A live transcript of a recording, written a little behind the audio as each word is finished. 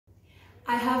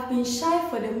I have been shy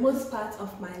for the most part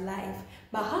of my life,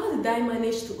 but how did I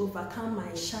manage to overcome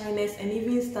my shyness and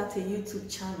even start a YouTube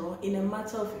channel in a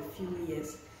matter of a few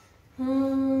years?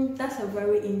 That's a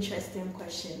very interesting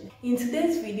question. In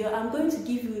today's video, I'm going to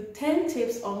give you 10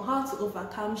 tips on how to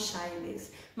overcome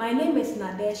shyness. My name is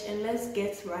Nadesh and let's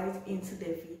get right into the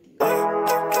video.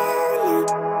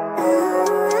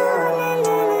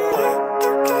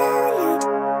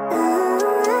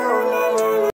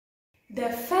 The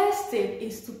first tip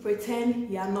is to pretend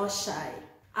you're not shy.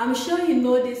 I'm sure you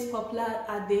know this popular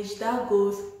adage that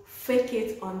goes, fake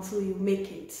it until you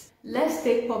make it. Let's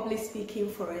take public speaking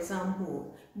for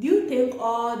example. Do you think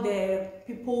all the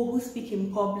people who speak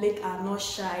in public are not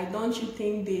shy? Don't you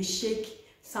think they shake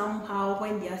somehow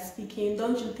when they are speaking?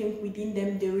 Don't you think within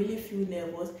them they really feel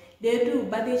nervous? They do,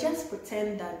 but they just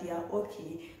pretend that they are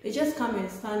okay. They just come and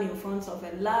stand in front of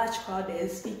a large crowd and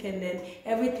speak, and then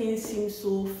everything seems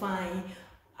so fine.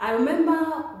 I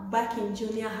remember back in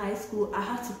junior high school, I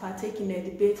had to partake in a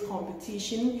debate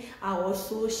competition. I was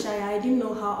so shy, I didn't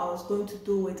know how I was going to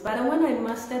do it. But when I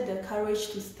mastered the courage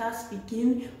to start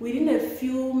speaking, within a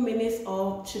few minutes,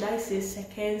 or should I say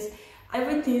seconds,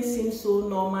 everything seemed so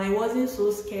normal. It wasn't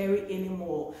so scary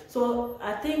anymore. So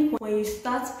I think when you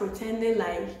start pretending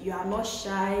like you are not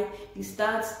shy, you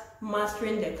start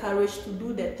mastering the courage to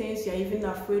do the things you're even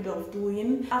afraid of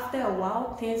doing, after a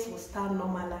while things will start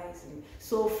normalizing.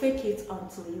 So fake it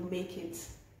until you make it.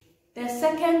 The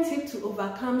second tip to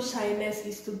overcome shyness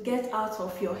is to get out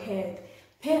of your head.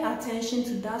 Pay attention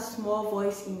to that small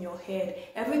voice in your head.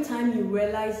 Every time you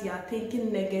realize you are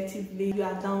thinking negatively, you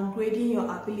are downgrading your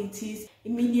abilities,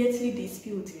 immediately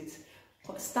dispute it.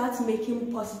 Start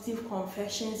making positive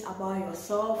confessions about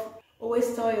yourself.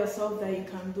 Always tell yourself that you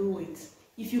can do it.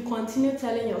 If you continue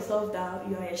telling yourself that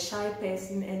you are a shy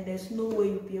person and there's no way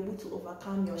you'll be able to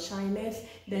overcome your shyness,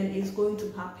 then it's going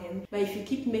to happen. But if you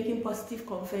keep making positive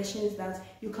confessions that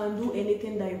you can do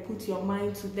anything that you put your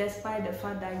mind to, despite the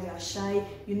fact that you are shy,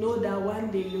 you know that one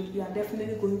day you are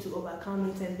definitely going to overcome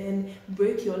it and then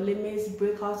break your limits,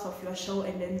 break out of your shell,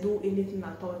 and then do anything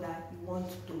at all that you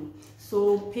want to do.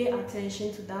 So pay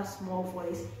attention to that small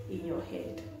voice in your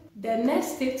head. The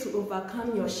next step to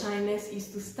overcome your shyness is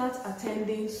to start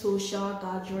attending social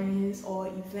gatherings or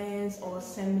events or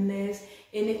seminars,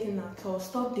 anything at all.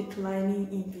 Stop declining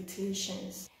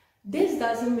invitations. This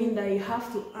doesn't mean that you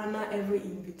have to honor every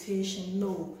invitation.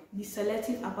 No, be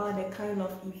selective about the kind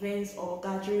of events or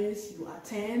gatherings you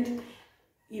attend.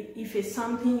 If it's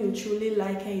something you truly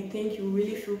like and you think you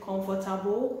really feel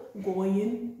comfortable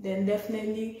going, then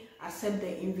definitely accept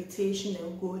the invitation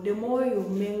and go. The more you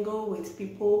mingle with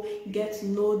people, get to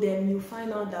know them, you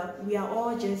find out that we are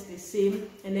all just the same,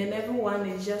 and then everyone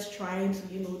is just trying to,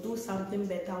 do something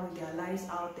better with their lives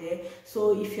out there.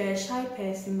 So if you're a shy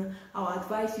person, I'll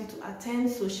advise you to attend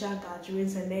social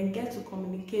gatherings and then get to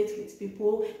communicate with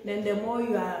people. Then the more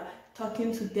you are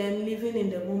talking to them, living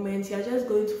in the moment, you're just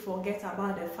going to forget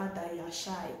about the fact that you're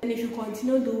shy. And if you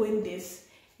continue doing this,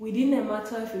 within a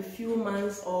matter of a few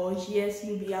months or years,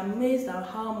 you'll be amazed at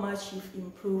how much you've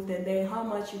improved and then how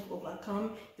much you've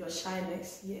overcome your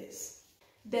shyness. Yes.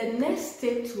 The next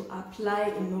step to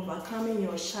apply in overcoming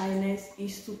your shyness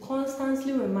is to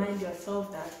constantly remind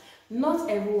yourself that not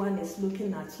everyone is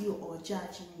looking at you or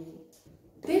judging you.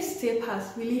 This tip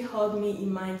has really helped me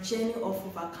in my journey of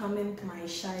overcoming my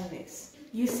shyness.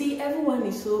 You see, everyone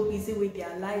is so busy with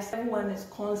their lives. Everyone is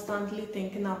constantly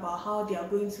thinking about how they are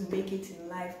going to make it in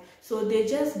life. So they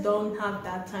just don't have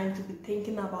that time to be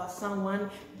thinking about someone,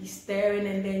 be staring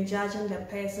and then judging the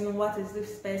person. What is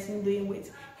this person doing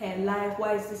with her life?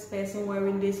 Why is this person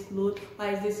wearing this clothes?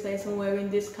 Why is this person wearing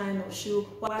this kind of shoe?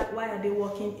 Why are they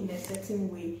walking in a certain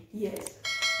way? Yes.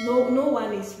 No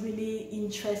one is really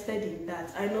interested in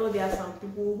that. I know there are some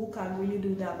people who can really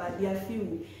do that, but they are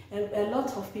few. And a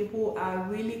lot of people are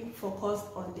really focused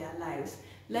on their lives.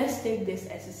 Let's take this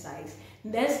exercise.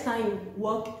 Next time you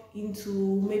walk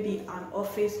into maybe an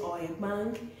office or a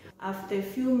bank, after a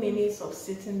few minutes of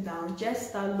sitting down, just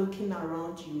start looking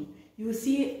around you. You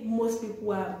see most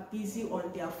people are busy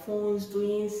on their phones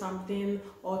doing something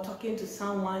or talking to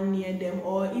someone near them,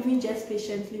 or even just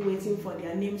patiently waiting for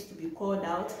their names to be called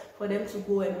out for them to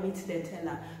go and meet the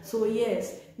teller. So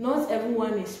yes, not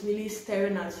everyone is really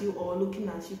staring at you or looking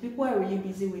at you. People are really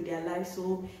busy with their lives,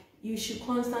 so you should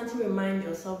constantly remind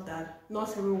yourself that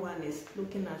not everyone is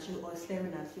looking at you or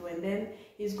staring at you, and then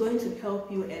it's going to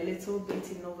help you a little bit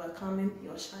in overcoming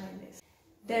your shyness.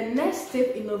 The next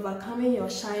step in overcoming your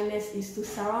shyness is to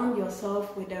surround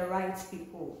yourself with the right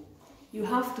people. You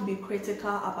have to be critical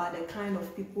about the kind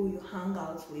of people you hang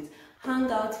out with.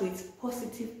 Hang out with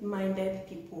positive-minded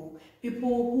people, people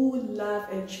who love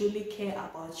and truly care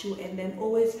about you and then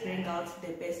always bring out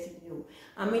the best in you.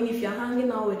 I mean, if you're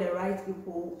hanging out with the right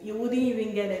people, you wouldn't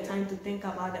even get the time to think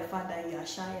about the fact that you are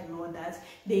shy and all that.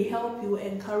 They help you,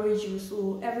 encourage you,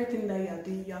 so everything that you are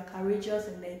doing, you are courageous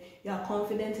and then you are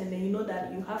confident and then you know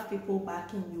that you have people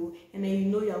backing you and then you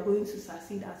know you are going to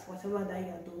succeed at whatever that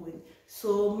you are doing.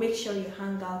 So make sure you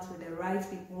hang out with the right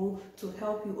people to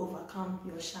help you overcome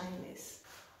your shyness.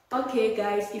 Okay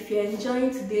guys, if you're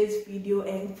enjoying today's video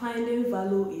and finding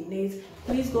value in it,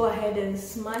 please go ahead and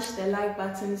smash the like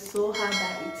button so hard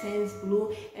that it turns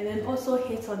blue, and then also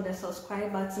hit on the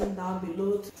subscribe button down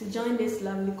below to join this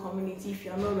lovely community if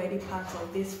you're not already part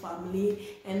of this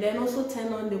family, and then also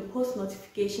turn on the post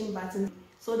notification button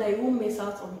so that you won't miss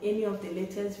out on any of the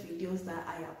latest videos that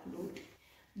I upload.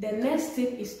 The next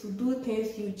tip is to do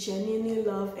things you genuinely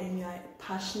love and you are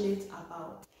passionate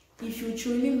about. If you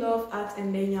truly love art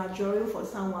and then you are drawing for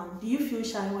someone, do you feel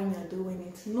shy when you're doing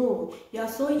it? No, you are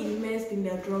so immersed in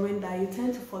the drawing that you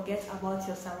tend to forget about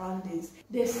your surroundings.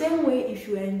 The same way, if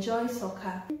you enjoy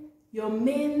soccer, your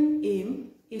main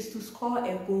aim is to score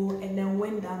a goal and then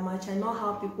win that match and not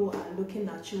how people are looking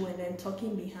at you and then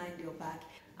talking behind your back.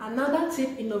 Another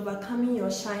tip in overcoming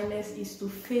your shyness is to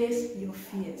face your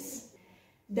fears.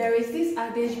 There is this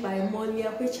adage by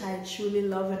Molière which I truly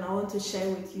love and I want to share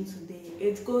with you today.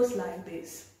 It goes like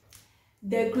this: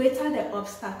 the greater the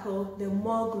obstacle, the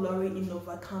more glory in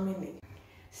overcoming it.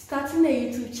 Starting a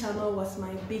YouTube channel was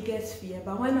my biggest fear,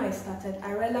 but when I started,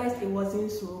 I realized it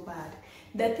wasn't so bad.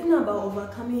 The thing about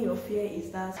overcoming your fear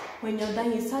is that when you're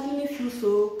done, you suddenly feel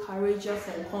so courageous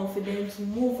and confident to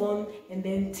move on and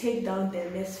then take down the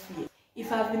next fear.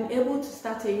 If I've been able to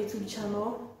start a YouTube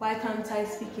channel, why can't I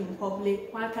speak in public?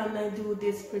 Why can't I do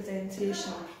this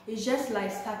presentation? It's just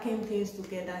like stacking things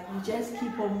together. You just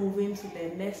keep on moving to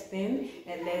the next thing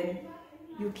and then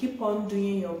you keep on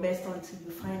doing your best until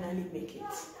you finally make it.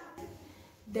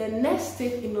 The next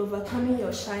step in overcoming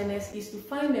your shyness is to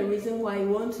find a reason why you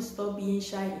want to stop being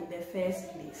shy in the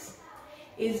first place.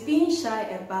 Is being shy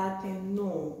a bad thing?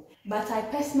 No. But I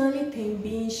personally think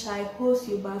being shy holds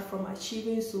you back from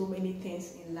achieving so many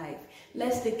things in life.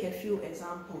 Let's take a few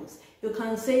examples. You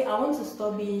can say, I want to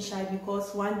stop being shy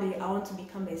because one day I want to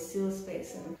become a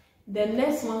salesperson. The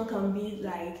next one can be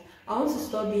like, I want to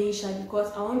stop being shy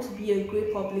because I want to be a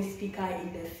great public speaker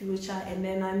in the future, and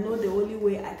then I know the only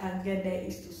way I can get there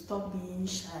is to stop being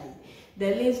shy.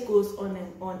 The list goes on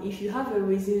and on. If you have a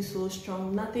reason so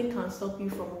strong, nothing can stop you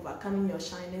from overcoming your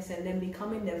shyness and then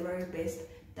becoming the very best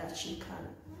that you can.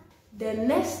 The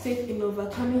next step in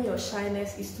overcoming your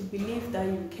shyness is to believe that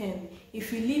you can.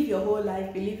 If you live your whole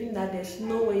life believing that there's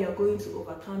no way you're going to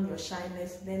overcome your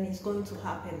shyness, then it's going to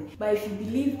happen. But if you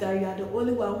believe that you are the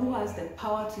only one who has the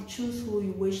power to choose who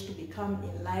you wish to become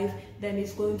in life, then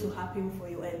it's going to happen for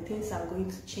you and things are going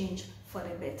to change for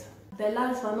the better. The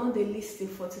last but not the least tip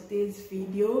for today's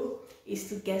video is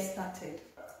to get started.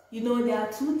 You know, there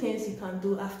are two things you can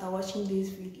do after watching this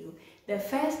video. The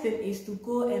first thing is to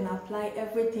go and apply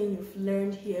everything you've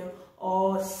learned here,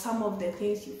 or some of the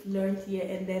things you've learned here,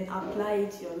 and then apply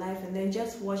it to your life and then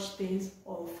just watch things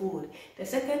unfold. The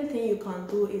second thing you can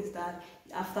do is that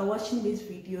after watching this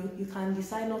video, you can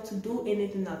decide not to do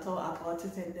anything at all about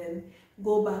it and then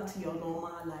go back to your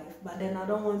normal life. But then I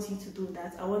don't want you to do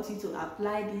that. I want you to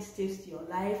apply these tips to your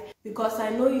life, because I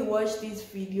know you watched this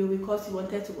video because you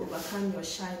wanted to overcome your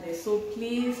shyness. So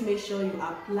please make sure you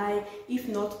apply, if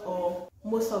not all,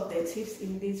 most of the tips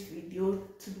in this video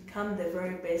to become the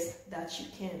very best that you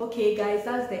can. Okay guys,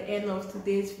 that's the end of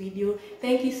today's video.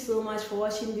 Thank you so much for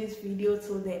watching this video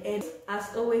till the end.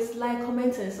 As always, like,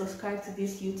 comment and subscribe to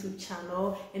this YouTube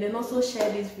channel, and then also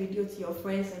share this video to your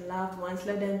friends and loved ones.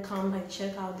 Let them come and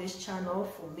check out this channel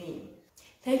for me.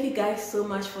 Thank you guys so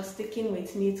much for sticking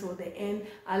with me till the end.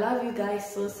 I love you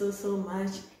guys so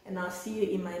much, and I'll see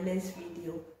you in my next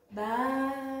video.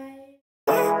 Bye.